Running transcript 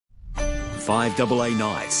5AA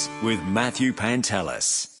Nights with Matthew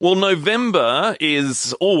Pantelis. Well, November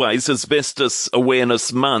is always Asbestos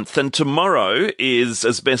Awareness Month, and tomorrow is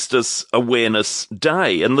Asbestos Awareness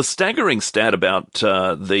Day. And the staggering stat about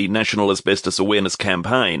the National Asbestos Awareness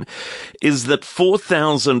Campaign is that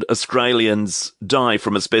 4,000 Australians die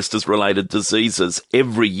from asbestos-related diseases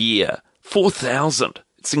every year. 4,000.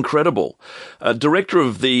 It's incredible. Director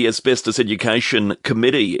of the Asbestos Education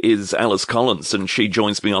Committee is Alice Collins, and she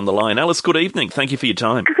joins me on the line. Alice, good evening. Thank you for your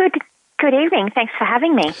time. Good evening. Thanks for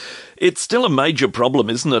having me. It's still a major problem,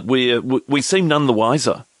 isn't it? We seem none the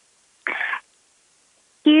wiser.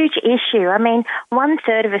 Huge issue. I mean,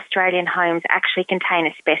 1/3 of Australian homes actually contain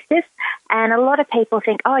asbestos, and a lot of people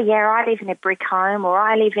think, oh yeah, I live in a brick home or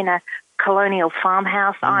I live in a colonial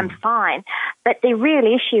farmhouse, I'm fine. But the real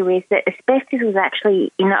issue is that asbestos was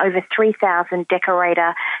actually in over 3,000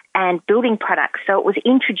 decorator and building products. So it was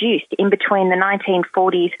introduced in between the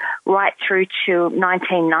 1940s right through to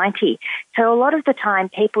 1990. So a lot of the time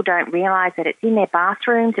people don't realise that it's in their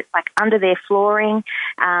bathrooms, it's like under their flooring,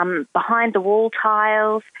 behind the wall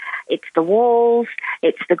tiles, it's the walls,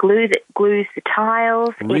 it's the glue that glues the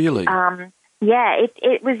tiles. Really?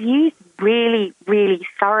 It was used really, really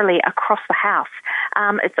thoroughly across the house.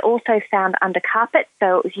 It's also found under carpet,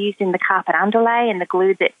 so it was used in the carpet underlay and the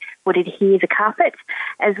glue that would adhere the carpet,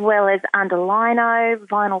 as well as under lino,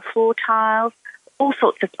 vinyl floor tiles, all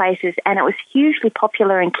sorts of places. And it was hugely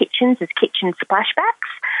popular in kitchens as kitchen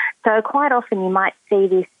splashbacks. So quite often you might see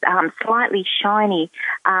this slightly shiny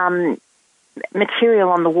material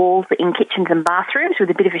on the walls in kitchens and bathrooms with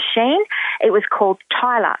a bit of a sheen. It was called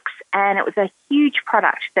Tilux, and it was a huge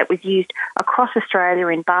product that was used across Australia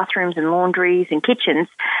in bathrooms and laundries and kitchens,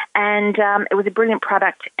 and it was a brilliant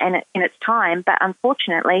product in its time, but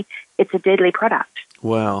unfortunately it's a deadly product.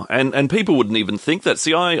 Wow. And people wouldn't even think that.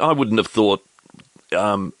 See, I wouldn't have thought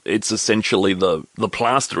it's essentially the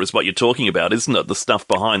plaster is what you're talking about, isn't it? The stuff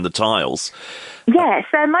behind the tiles. Yeah,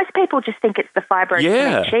 so most people just think it's the fibro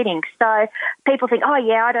cement sheeting. So people think, oh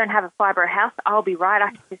yeah, I don't have a fibro house, I'll be right, I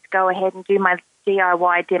can just go ahead and do my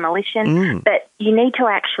DIY demolition. But you need to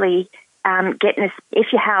actually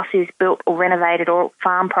if your house is built or renovated or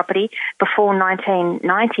farm property before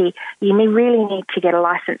 1990, you really need to get a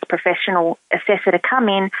licensed professional assessor to come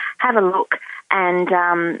in, have a look,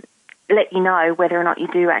 and let you know whether or not you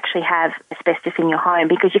do actually have asbestos in your home,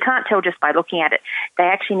 because you can't tell just by looking at it. They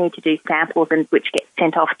actually need to do samples and which get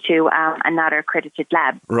sent off to another accredited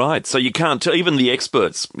lab. Right, so you can't tell, even the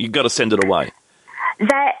experts, you've got to send it away.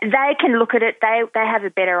 They can look at it, they have a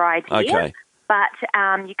better idea. Okay.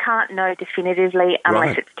 But you can't know definitively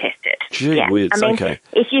unless it's tested. Gee whiz, I mean, okay.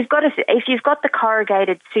 If you've got the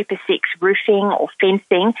corrugated Super 6 roofing or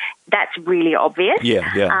fencing, that's really obvious.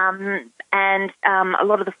 Yeah. And a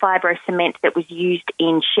lot of the fibro cement that was used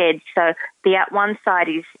in sheds. So the one side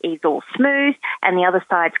is all smooth, and the other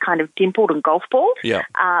side's kind of dimpled and golf balled,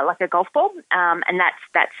 like a golf ball, and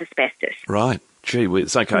that's asbestos. Right. Gee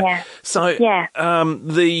whiz, okay. Yeah. So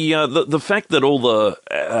the fact that all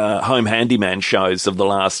the home handyman shows of the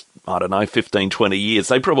last, 15, 20 years,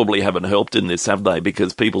 they probably haven't helped in this, have they?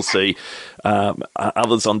 Because people see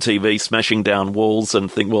others on TV smashing down walls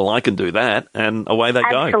and think, well, I can do that, and away they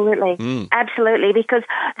go. Absolutely, because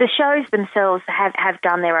the shows themselves have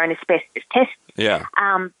done their own asbestos tests. Yeah.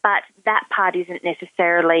 But that part isn't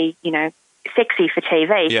necessarily, sexy for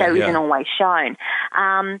TV, so it isn't always shown.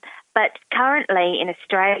 But currently in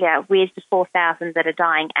Australia, with the 4,000 that are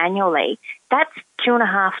dying annually, that's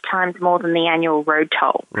 2.5 times more than the annual road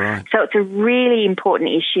toll. Right. So it's a really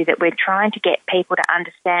important issue that we're trying to get people to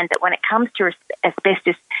understand that when it comes to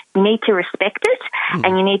asbestos, you need to respect it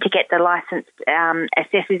and you need to get the licensed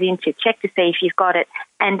assessors in to check to see if you've got it,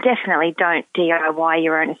 and definitely don't DIY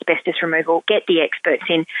your own asbestos removal. Get the experts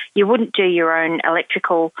in. You wouldn't do your own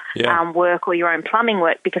electrical work or your own plumbing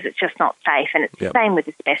work because it's just not safe, and it's the same with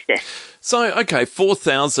asbestos. So, okay,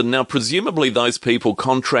 4,000. Now, presumably those people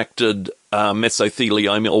contracted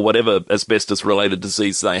mesothelioma or whatever asbestos-related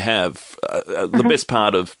disease they have the best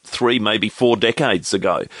part of 3, maybe 4 decades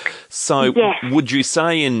ago. So would you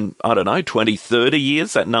say in, 20, 30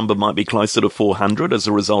 years, that number might be closer to 400 as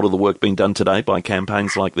a result of the work being done today by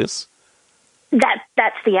campaigns like this?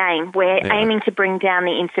 That's the aim. We're aiming to bring down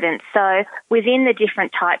the incidence. So within the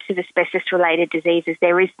different types of asbestos-related diseases,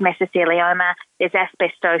 there is mesothelioma, there's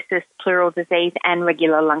asbestosis, pleural disease, and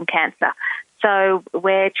regular lung cancer. So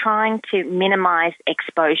we're trying to minimise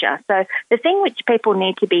exposure. So the thing which people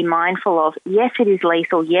need to be mindful of, yes, it is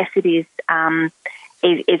lethal, yes, it is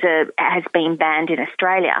has been banned in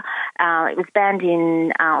Australia. It was banned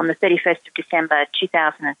on the 31st of December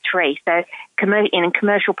 2003. So in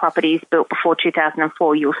commercial properties built before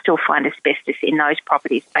 2004, you'll still find asbestos in those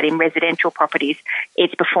properties, but in residential properties,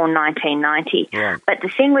 it's before 1990. Right. But the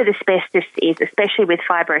thing with asbestos is, especially with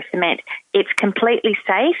fibro cement, it's completely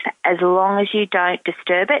safe as long as you don't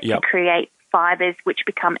disturb it to create fibres which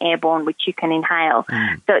become airborne, which you can inhale.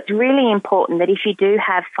 So it's really important that if you do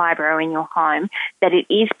have fibro in your home, that it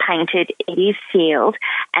is painted, it is sealed,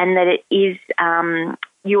 and that it is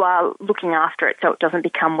you are looking after it so it doesn't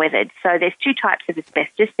become weathered. So there's two types of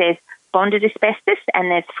asbestos. There's bonded asbestos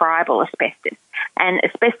and there's friable asbestos. And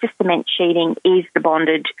asbestos cement sheeting is the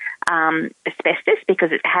bonded asbestos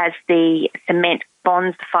because it has the cement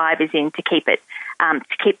bonds the fibres in to keep the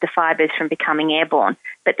fibres from becoming airborne.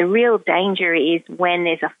 But the real danger is when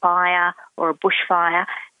there's a fire or a bushfire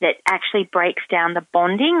that actually breaks down the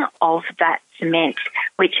bonding of that cement,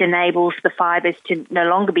 which enables the fibres to no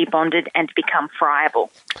longer be bonded and to become friable.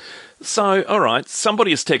 So, all right, somebody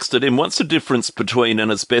has texted in, what's the difference between an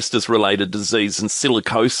asbestos-related disease and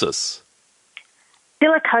silicosis?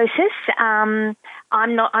 Silicosis, I'm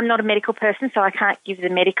not a medical person, so I can't give the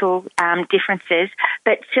medical differences,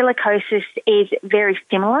 but silicosis is very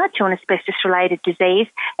similar to an asbestos-related disease,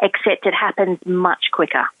 except it happens much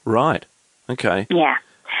quicker. Right. Okay. Yeah.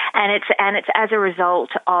 And it's as a result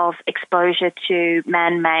of exposure to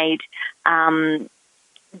man-made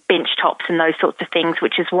bench tops and those sorts of things,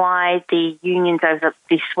 which is why the unions over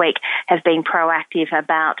this week have been proactive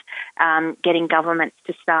about getting governments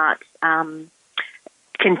to start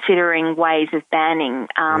considering ways of banning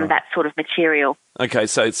that sort of material. Okay,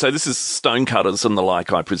 so this is stonecutters and the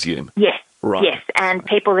like, I presume? Yes. Right. Yes, and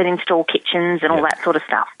people that install kitchens and all that sort of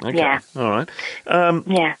stuff. Okay. Yeah. All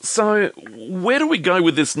right. So where do we go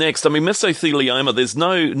with this next? I mean, mesothelioma, there's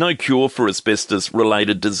no cure for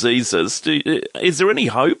asbestos-related diseases. Is there any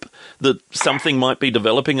hope that something might be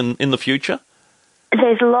developing in the future?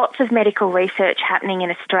 There's lots of medical research happening in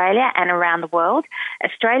Australia and around the world.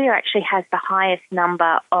 Australia actually has the highest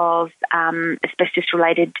number of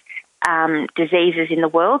asbestos-related diseases in the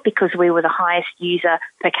world because we were the highest user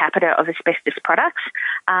per capita of asbestos products.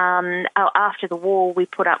 After the war, we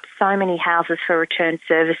put up so many houses for returned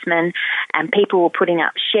servicemen, and people were putting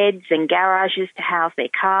up sheds and garages to house their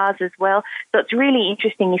cars as well. So it's really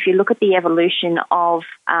interesting if you look at the evolution of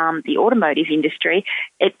the automotive industry,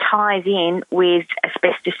 it ties in with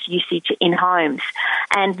asbestos usage in homes.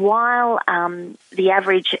 And while the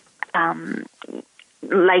average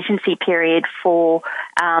latency period for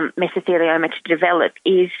mesothelioma to develop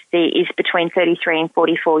is between 33 and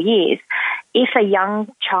 44 years. If a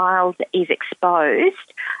young child is exposed,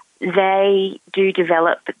 they do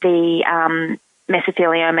develop the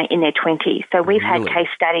mesothelioma in their 20s. So we've had case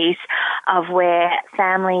studies of where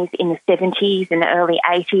families in the 70s and the early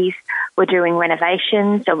 80s were doing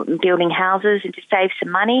renovations or building houses, and to save some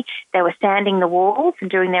money, they were sanding the walls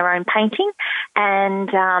and doing their own painting, and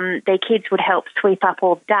their kids would help sweep up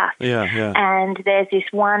all the dust. Yeah. And there's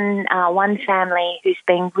this one family who's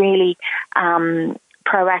been really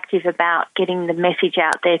proactive about getting the message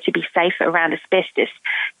out there to be safe around asbestos.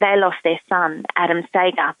 They lost their son, Adam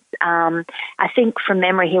Sager. I think from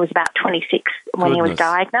memory he was about 26 when he was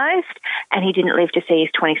diagnosed, and he didn't live to see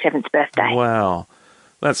his 27th birthday. Wow.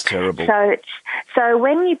 That's terrible. So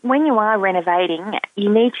when you are renovating, you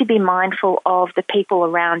need to be mindful of the people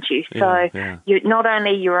around you. You not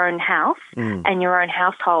only your own house and your own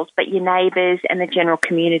household, but your neighbours and the general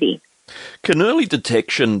community. Can early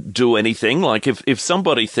detection do anything? Like if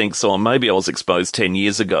somebody thinks, oh, maybe I was exposed 10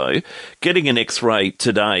 years ago, getting an X-ray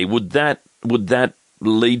today, would that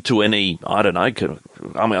lead to any, I don't know,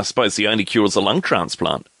 I suppose the only cure is a lung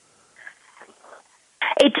transplant.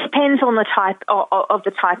 It depends on the type of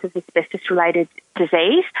asbestos-related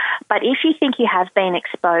disease, but if you think you have been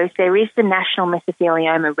exposed, there is the National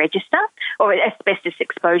Mesothelioma Register or Asbestos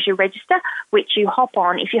Exposure Register, which you hop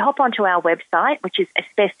on. If you hop onto our website, which is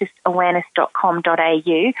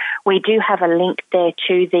asbestosawareness.com.au, we do have a link there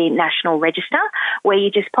to the National Register where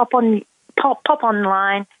you just pop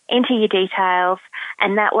online, enter your details,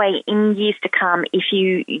 and that way in years to come, if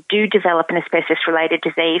you do develop an asbestos-related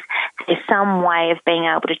disease, there's some way of being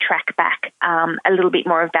able to track back a little bit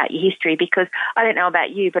more about your history, because I don't know about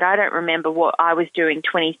you, but I don't remember what I was doing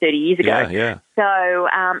 20, 30 years ago. Yeah. So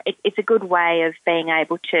it's a good way of being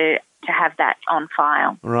able to have that on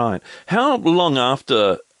file. Right. How long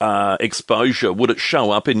after exposure would it show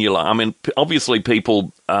up in your lung? I mean, obviously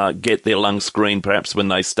people get their lungs screened perhaps when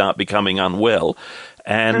they start becoming unwell,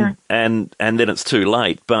 and then it's too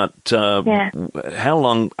late. But how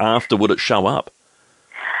long after would it show up?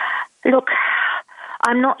 Look,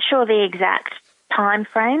 I'm not sure the exact time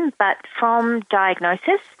frame, but from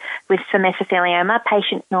diagnosis with for mesothelioma,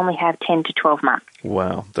 patients normally have 10 to 12 months.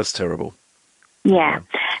 Wow, that's terrible. Yeah.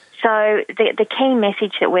 So the key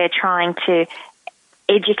message that we're trying to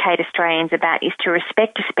educate Australians about is to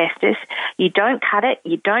respect asbestos. You don't cut it,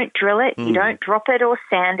 you don't drill it, you don't drop it or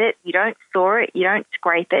sand it, you don't saw it, you don't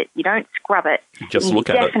scrape it, you don't scrub it. Just look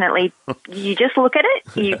at it. You just look at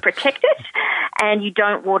it, you protect it, and you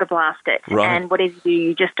don't water blast it. Right. And whatever you do,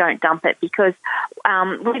 you just don't dump it, because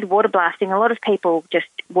with water blasting, a lot of people just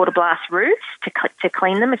water blast roofs to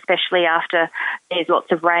clean them, especially after there's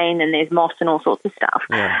lots of rain and there's moss and all sorts of stuff.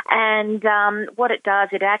 Yeah. And what it does,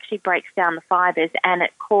 it actually breaks down the fibres, and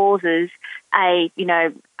it causes a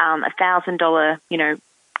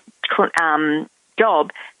 $1,000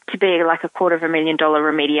 job to be like $250,000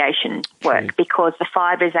 remediation work, because the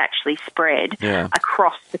fibres actually spread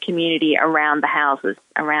across the community around the houses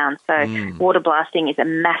around. So water blasting is a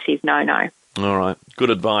massive no-no. All right. Good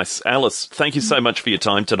advice. Alice, thank you so much for your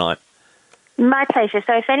time tonight. My pleasure.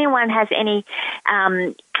 So if anyone has any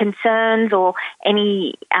concerns or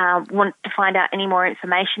any want to find out any more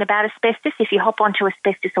information about asbestos, if you hop onto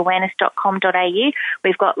asbestosawareness.com.au,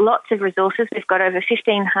 we've got lots of resources. We've got over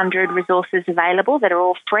 1,500 resources available that are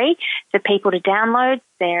all free for people to download.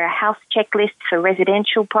 There are house checklists for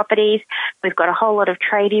residential properties. We've got a whole lot of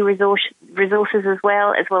tradie resources as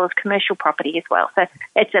well as commercial property as well. So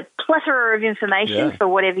it's a plethora of information for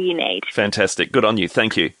whatever you need. Fantastic. Good on you.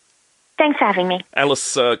 Thank you. Thanks for having me.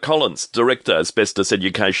 Alice Collins, Director, Asbestos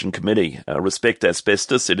Education Committee. Respect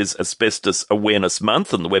Asbestos. It is Asbestos Awareness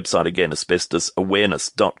Month, and the website again,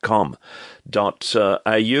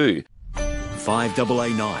 asbestosawareness.com.au.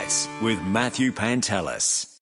 5AA Nights with Matthew Pantelis.